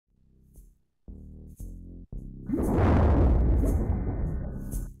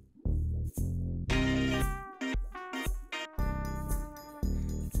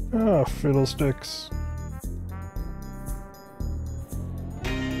Ah, Fiddlesticks.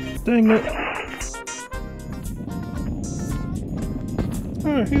 Dang it.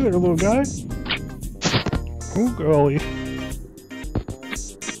 Ah, hey there, little guy. Oh, golly.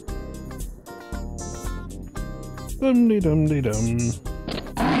 Dum-de-dum-de-dum.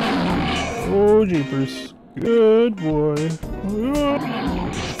 Oh, jeepers. Good boy. Oh,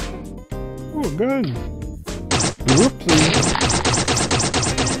 a gun. Whoopsie.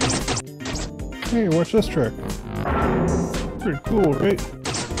 Hey, watch this trick. Pretty cool, right?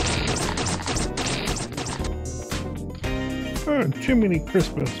 Oh, Jiminy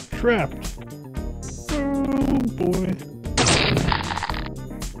Christmas. Trapped. Oh, boy.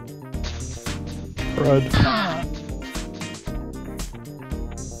 Crud.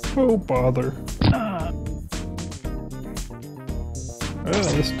 Oh, bother. Well,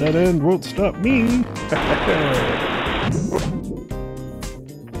 this dead end won't stop me.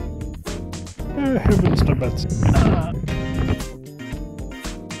 Heavens to Betsy.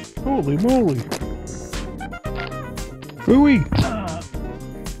 Holy moly. Phooey!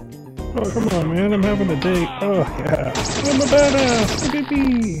 Oh, come on, man. I'm having a day. Oh, yeah. I'm a badass. Look at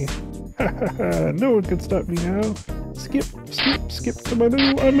me. No one can stop me now. Skip, skip, skip to my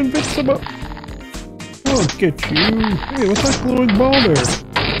new. I'm invincible. I'll get you. Hey, what's that glowing ball there?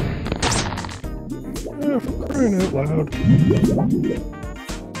 Oh, for crying out loud.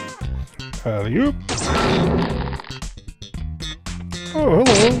 Alley-oop. Oh,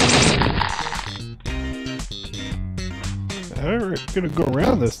 hello. Alright, gonna go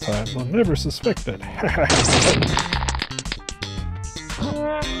around this time. They'll never suspect it.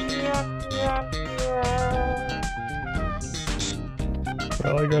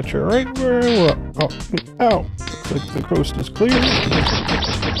 Well, I got you right where I want. Oh, ow! Looks like the coast is clear.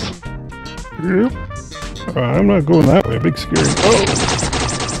 Yep. I'm not going that way. Big scary. Oh!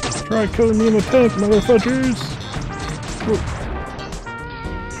 Try killing me in a tank, motherfuckers!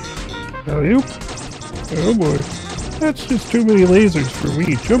 Alley-oop. Oh boy. That's just too many lasers for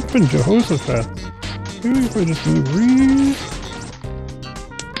me. Jumping Jehoshaphat. Maybe if I just move real...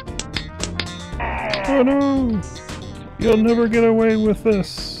 Oh no! You'll never get away with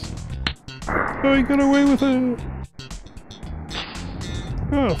this. Oh, you got away with it!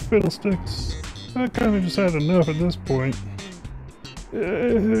 Oh, Fiddlesticks. I kind of just had enough at this point.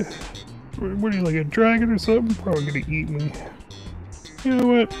 What are you, like a dragon or something? Probably gonna eat me. You know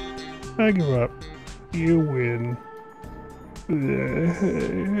what? I give up. You win.